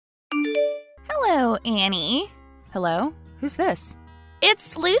Hello, Annie. Hello? Who's this?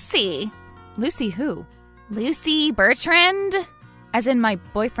 It's Lucy. Lucy who? Lucy Bertrand. As in my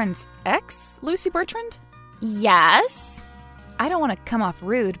boyfriend's ex, Lucy Bertrand? Yes? I don't want to come off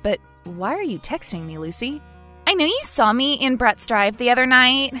rude, but why are you texting me, Lucy? I know you saw me in Brett's Drive the other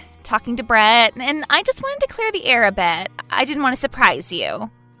night, talking to Brett, and I just wanted to clear the air a bit. I didn't want to surprise you.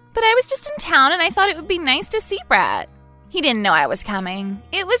 But I was just in town and I thought it would be nice to see Brett. He didn't know I was coming.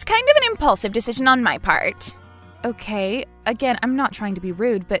 It was kind of an impulsive decision on my part. Okay, again, I'm not trying to be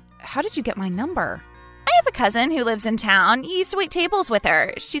rude, but how did you get my number? I have a cousin who lives in town. You used to wait tables with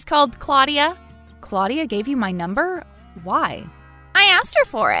her. She's called Claudia. Claudia gave you my number? Why? I asked her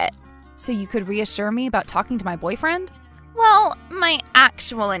for it. So you could reassure me about talking to my boyfriend? Well, my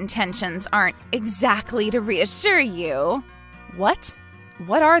actual intentions aren't exactly to reassure you. What?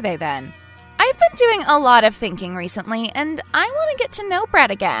 What are they then? I've been doing a lot of thinking recently, and I want to get to know Brett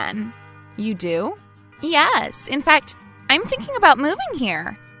again. You do? Yes. In fact, I'm thinking about moving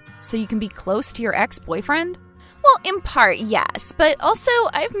here. So you can be close to your ex-boyfriend? Well, in part, yes, but also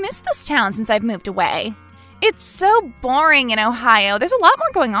I've missed this town since I've moved away. It's so boring in Ohio. There's a lot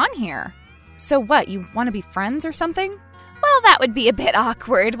more going on here. So what, you want to be friends or something? Well, that would be a bit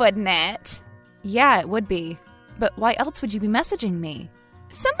awkward, wouldn't it? Yeah, it would be. But why else would you be messaging me?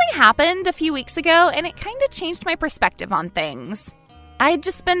 Something happened a few weeks ago, and it kind of changed my perspective on things. I'd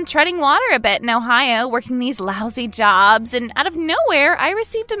just been treading water a bit in Ohio, working these lousy jobs, and out of nowhere, I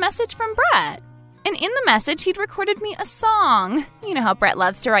received a message from Brett. And in the message, he'd recorded me a song. You know how Brett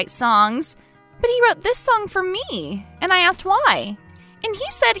loves to write songs. But he wrote this song for me, and I asked why. And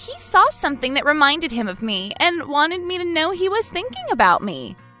he said he saw something that reminded him of me and wanted me to know he was thinking about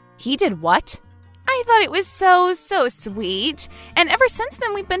me. He did what? I thought it was so sweet, and ever since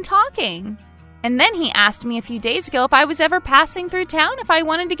then we've been talking. And then he asked me a few days ago if I was ever passing through town if I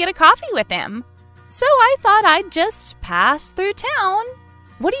wanted to get a coffee with him. So I thought I'd just pass through town.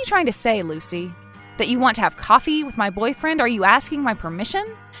 What are you trying to say, Lucy? That you want to have coffee with my boyfriend? Are you asking my permission?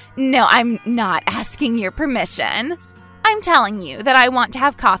 No, I'm not asking your permission. I'm telling you that I want to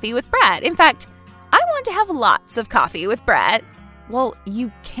have coffee with Brett. In fact, I want to have lots of coffee with Brett. Well,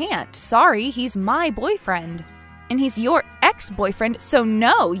 you can't. Sorry, he's my boyfriend. And he's your ex-boyfriend, so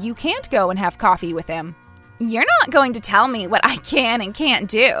no, you can't go and have coffee with him. You're not going to tell me what I can and can't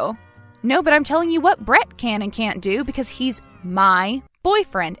do. No, but I'm telling you what Brett can and can't do because he's my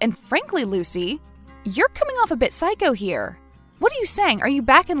boyfriend. And frankly, Lucy, you're coming off a bit psycho here. What are you saying? Are you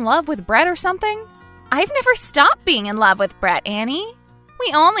back in love with Brett or something? I've never stopped being in love with Brett, Annie.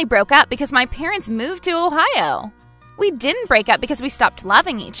 We only broke up because my parents moved to Ohio. We didn't break up because we stopped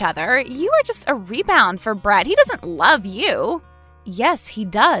loving each other. You are just a rebound for Brett. He doesn't love you. Yes, he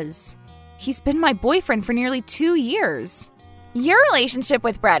does. He's been my boyfriend for nearly 2 years. Your relationship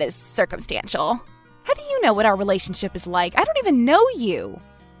with Brett is circumstantial. How do you know what our relationship is like? I don't even know you.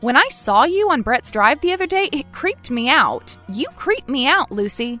 When I saw you on Brett's Drive the other day, it creeped me out. You creep me out,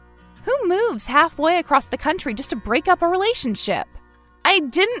 Lucy. Who moves halfway across the country just to break up a relationship? I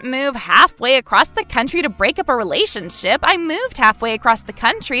didn't move halfway across the country to break up a relationship. I moved halfway across the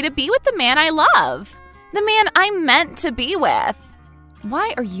country to be with the man I love. The man I'm meant to be with.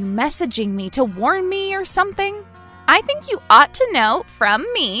 Why are you messaging me? To warn me or something? I think you ought to know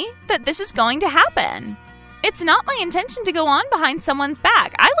from me that this is going to happen. It's not my intention to go on behind someone's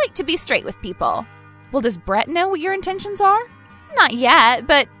back. I like to be straight with people. Well, does Brett know what your intentions are? Not yet,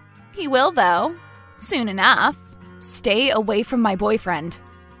 but he will though. Soon enough. Stay away from my boyfriend.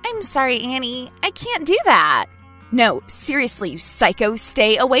 I'm sorry, Annie. I can't do that. No, seriously, you psycho,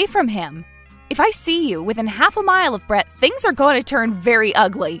 stay away from him. If I see you within half a mile of Brett, things are going to turn very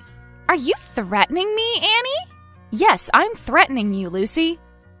ugly. Are you threatening me, Annie? Yes, I'm threatening you, Lucy.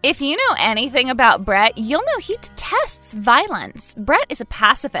 If you know anything about Brett, you'll know he detests violence. Brett is a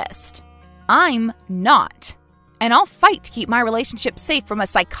pacifist. I'm not. And I'll fight to keep my relationship safe from a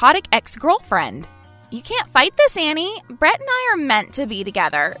psychotic ex-girlfriend. You can't fight this, Annie. Brett and I are meant to be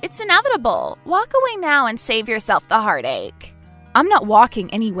together. It's inevitable. Walk away now and save yourself the heartache. I'm not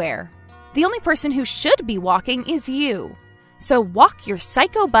walking anywhere. The only person who should be walking is you. So walk your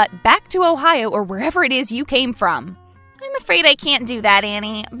psycho butt back to Ohio or wherever it is you came from. I'm afraid I can't do that,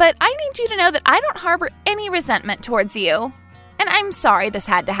 Annie, but I need you to know that I don't harbor any resentment towards you. And I'm sorry this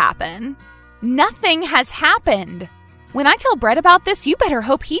had to happen. Nothing has happened. When I tell Brett about this, you better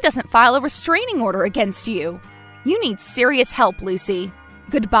hope he doesn't file a restraining order against you. You need serious help, Lucy.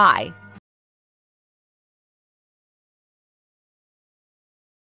 Goodbye.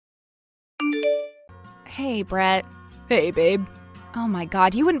 Hey, Brett. Hey, babe. Oh my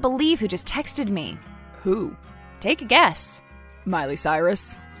God, you wouldn't believe who just texted me. Who? Take a guess. Miley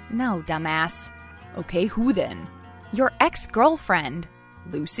Cyrus. No, dumbass. Okay, who then? Your ex-girlfriend.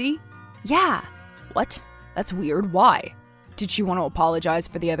 Lucy? Yeah. What? That's weird. Why? Did she want to apologize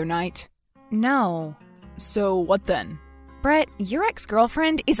for the other night? No. So what then? Brett, your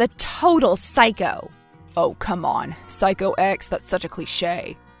ex-girlfriend is a total psycho. Oh, come on. Psycho ex, that's such a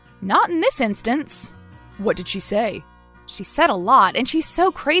cliche. Not in this instance. What did she say? She said a lot, and she's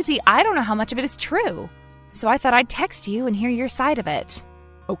so crazy I don't know how much of it is true. So I thought I'd text you and hear your side of it.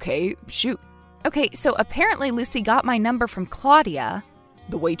 Okay, shoot. Okay, so apparently Lucy got my number from Claudia.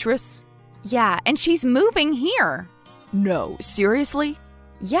 The waitress? Yeah, and she's moving here. No, seriously?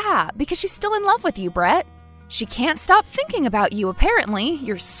 Yeah, because she's still in love with you, Brett. She can't stop thinking about you, apparently.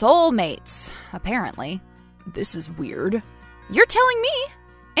 You're soulmates, apparently. This is weird. You're telling me?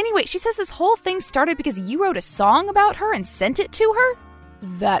 Anyway, she says this whole thing started because you wrote a song about her and sent it to her?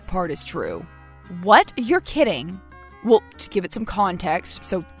 That part is true. What? You're kidding. Well, to give it some context,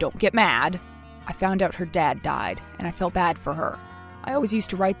 so don't get mad, I found out her dad died, and I felt bad for her. I always used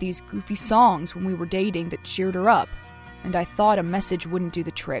to write these goofy songs when we were dating that cheered her up, and I thought a message wouldn't do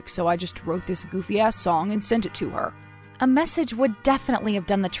the trick, so I just wrote this goofy-ass song and sent it to her. A message would definitely have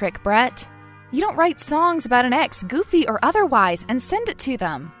done the trick, Brett. You don't write songs about an ex, goofy or otherwise, and send it to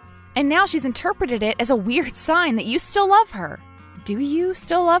them. And now she's interpreted it as a weird sign that you still love her. Do you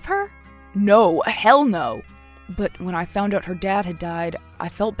still love her? No, hell no. But when I found out her dad had died, I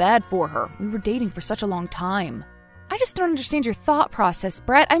felt bad for her. We were dating for such a long time. I just don't understand your thought process,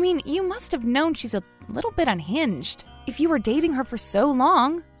 Brett. I mean, you must have known she's a little bit unhinged if you were dating her for so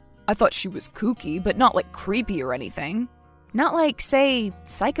long. I thought she was kooky, but not like creepy or anything. Not like, say,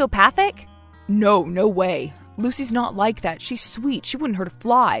 psychopathic? No, no way. Lucy's not like that. She's sweet. She wouldn't hurt a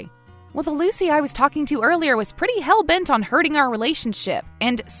fly. Well, the Lucy I was talking to earlier was pretty hell-bent on hurting our relationship,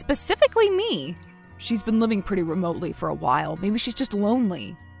 and specifically me. She's been living pretty remotely for a while. Maybe she's just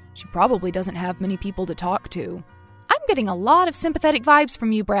lonely. She probably doesn't have many people to talk to. I'm getting a lot of sympathetic vibes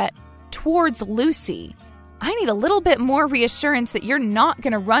from you, Brett, towards Lucy. I need a little bit more reassurance that you're not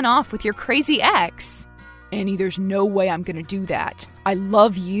gonna run off with your crazy ex. Annie, there's no way I'm gonna do that. I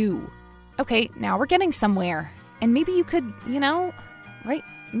love you. Okay, now we're getting somewhere. And maybe you could, write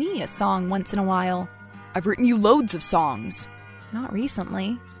me a song once in a while. I've written you loads of songs. Not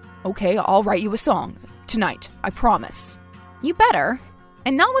recently. Okay, I'll write you a song. Tonight, I promise. You better.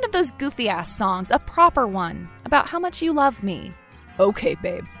 And not one of those goofy-ass songs, a proper one, about how much you love me. Okay,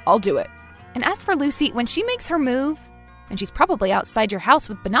 babe, I'll do it. And as for Lucy, when she makes her move, and she's probably outside your house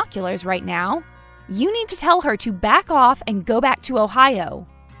with binoculars right now, you need to tell her to back off and go back to Ohio.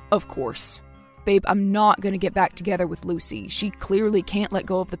 Of course. Babe, I'm not gonna get back together with Lucy. She clearly can't let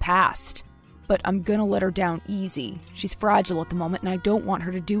go of the past. But I'm gonna let her down easy. She's fragile at the moment, and I don't want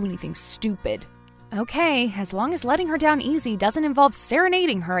her to do anything stupid. Okay, as long as letting her down easy doesn't involve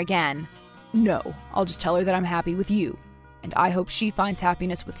serenading her again. No, I'll just tell her that I'm happy with you. And I hope she finds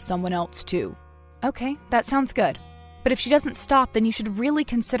happiness with someone else, too. Okay, that sounds good. But if she doesn't stop, then you should really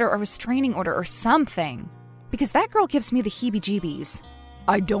consider a restraining order or something. Because that girl gives me the heebie-jeebies.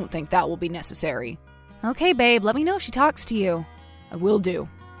 I don't think that will be necessary. Okay, babe, let me know if she talks to you. I will do.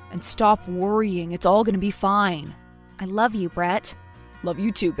 And stop worrying, it's all gonna be fine. I love you, Brett. Love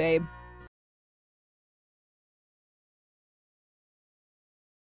you too, babe.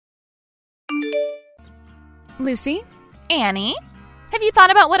 Lucy? Annie? Have you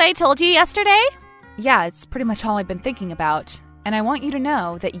thought about what I told you yesterday? Yeah, it's pretty much all I've been thinking about. And I want you to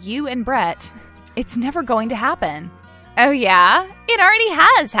know that you and Brett, it's never going to happen. Oh yeah? It already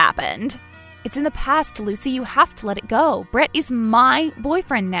has happened. It's in the past, Lucy. You have to let it go. Brett is my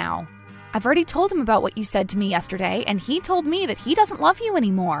boyfriend now. I've already told him about what you said to me yesterday, and he told me that he doesn't love you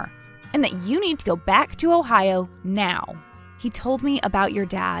anymore, and that you need to go back to Ohio now. He told me about your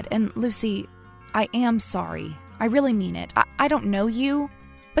dad, and Lucy, I am sorry. I really mean it. I don't know you,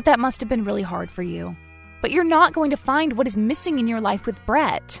 but that must have been really hard for you. But you're not going to find what is missing in your life with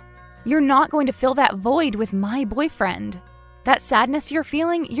Brett. You're not going to fill that void with my boyfriend. That sadness you're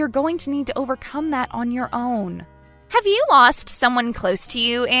feeling, you're going to need to overcome that on your own. Have you lost someone close to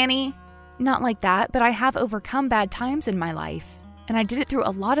you, Annie? Not like that, but I have overcome bad times in my life. And I did it through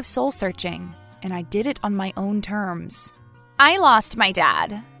a lot of soul searching. And I did it on my own terms. I lost my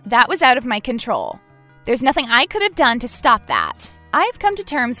dad. That was out of my control. There's nothing I could have done to stop that. I've come to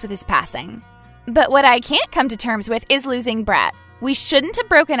terms with his passing. But what I can't come to terms with is losing Brett. We shouldn't have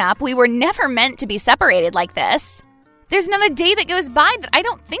broken up. We were never meant to be separated like this. There's not a day that goes by that I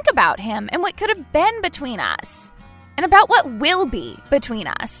don't think about him and what could have been between us. And about what will be between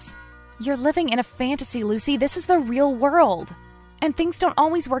us. You're living in a fantasy, Lucy. This is the real world. And things don't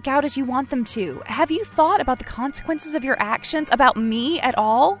always work out as you want them to. Have you thought about the consequences of your actions, about me at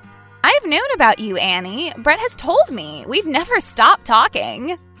all? I've known about you, Annie. Brett has told me. We've never stopped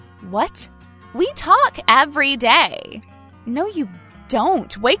talking. What? We talk every day. No, you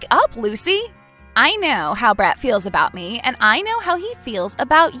don't. Wake up, Lucy. I know how Brett feels about me, and I know how he feels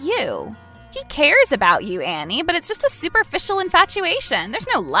about you. He cares about you, Annie, but it's just a superficial infatuation. There's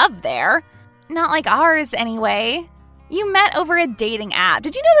no love there. Not like ours, anyway. You met over a dating app.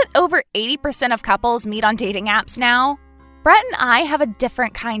 Did you know that over 80% of couples meet on dating apps now? Brett and I have a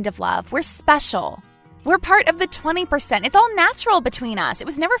different kind of love. We're special. We're part of the 20%. It's all natural between us. It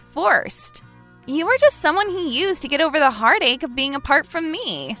was never forced. You were just someone he used to get over the heartache of being apart from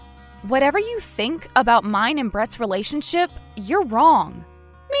me. Whatever you think about mine and Brett's relationship, you're wrong.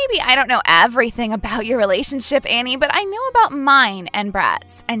 Maybe I don't know everything about your relationship, Annie, but I know about mine and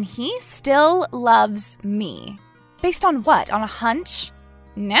Brett's, and he still loves me. Based on what? On a hunch?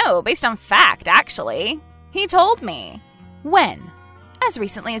 No, based on fact, actually. He told me. When? As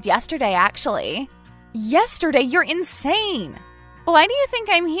recently as yesterday, actually. Yesterday? You're insane. Why do you think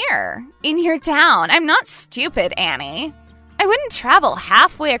I'm here? In your town. I'm not stupid, Annie. I wouldn't travel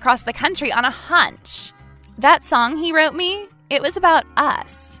halfway across the country on a hunch. That song he wrote me, it was about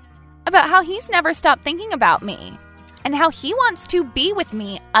us. About how he's never stopped thinking about me. And how he wants to be with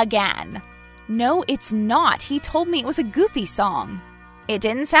me again. No, it's not. He told me it was a goofy song. It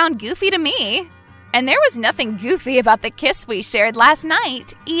didn't sound goofy to me. And there was nothing goofy about the kiss we shared last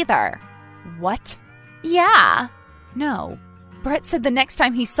night, either. What? Yeah. No. Brett said the next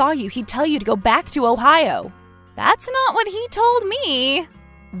time he saw you, he'd tell you to go back to Ohio. That's not what he told me.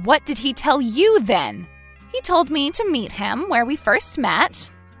 What did he tell you then? He told me to meet him where we first met.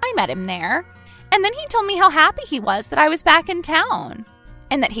 I met him there. And then he told me how happy he was that I was back in town.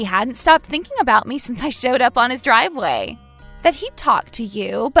 And that he hadn't stopped thinking about me since I showed up on his driveway. That he talked to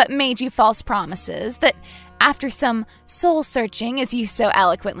you, but made you false promises. That after some soul-searching, as you so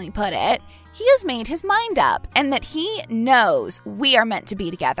eloquently put it, he has made his mind up. And that he knows we are meant to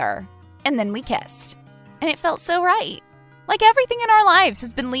be together. And then we kissed. And it felt so right. Like everything in our lives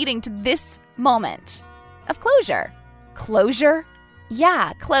has been leading to this moment of closure. Closure?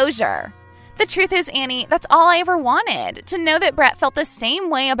 Yeah, closure. The truth is, Annie, that's all I ever wanted, to know that Brett felt the same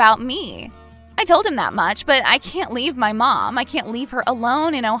way about me. I told him that much, but I can't leave my mom. I can't leave her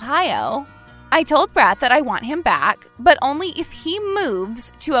alone in Ohio. I told Brett that I want him back, but only if he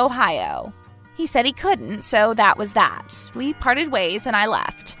moves to Ohio. He said he couldn't, so that was that. We parted ways and I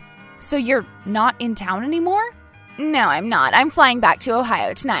left. So you're not in town anymore? No, I'm not. I'm flying back to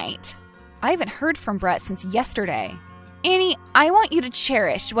Ohio tonight. I haven't heard from Brett since yesterday. Annie, I want you to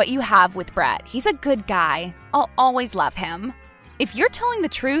cherish what you have with Brett. He's a good guy. I'll always love him. If you're telling the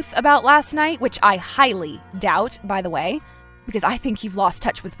truth about last night, which I highly doubt, by the way, because I think you've lost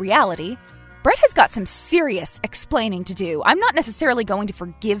touch with reality, Brett has got some serious explaining to do. I'm not necessarily going to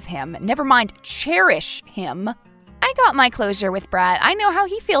forgive him, never mind cherish him. I got my closure with Brett. I know how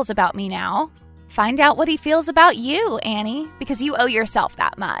he feels about me now. Find out what he feels about you, Annie, because you owe yourself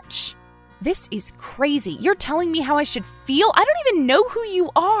that much. This is crazy. You're telling me how I should feel? I don't even know who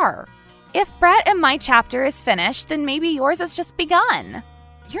you are. If Brett and my chapter is finished, then maybe yours has just begun.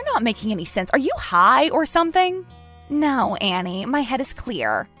 You're not making any sense. Are you high or something? No, Annie, my head is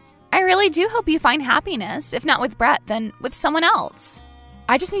clear. I really do hope you find happiness, if not with Brett, then with someone else.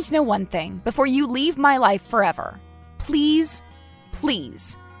 I just need to know one thing before you leave my life forever. Please,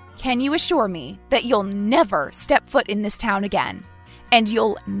 please, can you assure me that you'll never step foot in this town again? And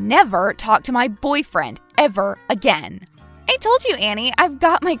you'll never talk to my boyfriend ever again. I told you, Annie, I've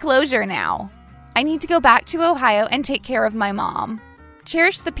got my closure now. I need to go back to Ohio and take care of my mom.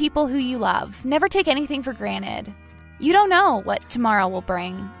 Cherish the people who you love. Never take anything for granted. You don't know what tomorrow will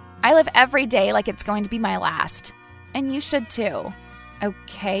bring. I live every day like it's going to be my last. And you should too.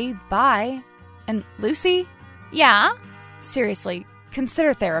 Okay, bye. And Lucy? Yeah? Seriously,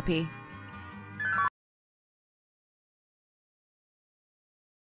 consider therapy.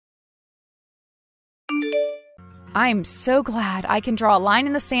 I'm so glad I can draw a line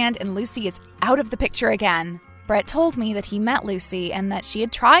in the sand and Lucy is out of the picture again. Brett told me that he met Lucy and that she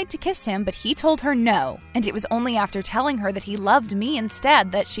had tried to kiss him, but he told her no. And it was only after telling her that he loved me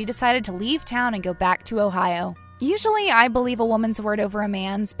instead that she decided to leave town and go back to Ohio. Usually, I believe a woman's word over a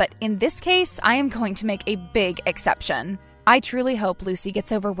man's, but in this case, I am going to make a big exception. I truly hope Lucy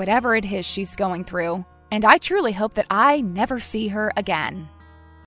gets over whatever it is she's going through. And I truly hope that I never see her again.